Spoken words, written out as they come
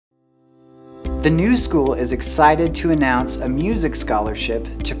The New School is excited to announce a music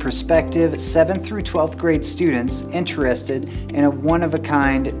scholarship to prospective 7th through 12th grade students interested in a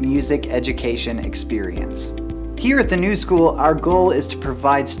one-of-a-kind music education experience. Here at the New School, our goal is to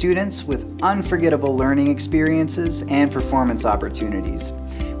provide students with unforgettable learning experiences and performance opportunities.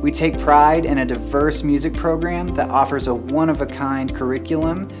 We take pride in a diverse music program that offers a one-of-a-kind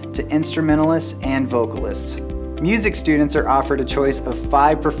curriculum to instrumentalists and vocalists. Music students are offered a choice of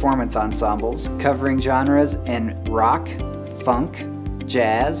 5 performance ensembles covering genres in rock, funk,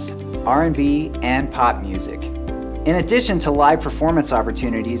 jazz, R&B, and pop music. In addition to live performance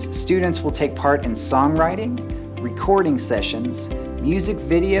opportunities, students will take part in songwriting, recording sessions, music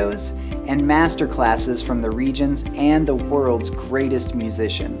videos, and masterclasses from the region's and the world's greatest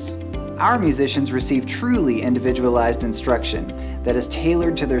musicians. Our musicians receive truly individualized instruction that is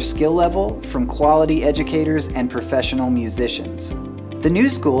tailored to their skill level from quality educators and professional musicians. The New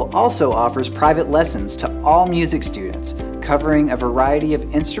School also offers private lessons to all music students, covering a variety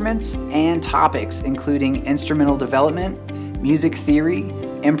of instruments and topics including instrumental development, music theory,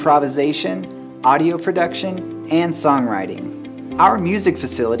 improvisation, audio production, and songwriting. Our music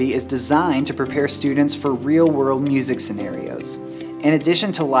facility is designed to prepare students for real-world music scenarios. In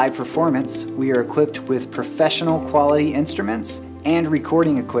addition to live performance, we are equipped with professional quality instruments and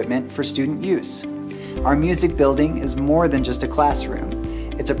recording equipment for student use. Our music building is more than just a classroom.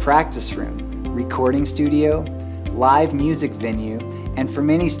 It's a practice room, recording studio, live music venue, and for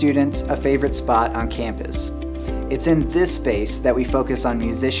many students, a favorite spot on campus. It's in this space that we focus on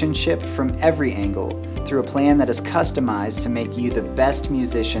musicianship from every angle through a plan that is customized to make you the best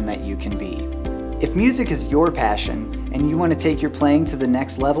musician that you can be. If music is your passion and you want to take your playing to the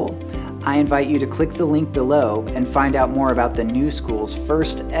next level, I invite you to click the link below and find out more about the New School's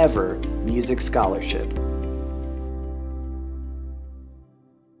first ever music scholarship.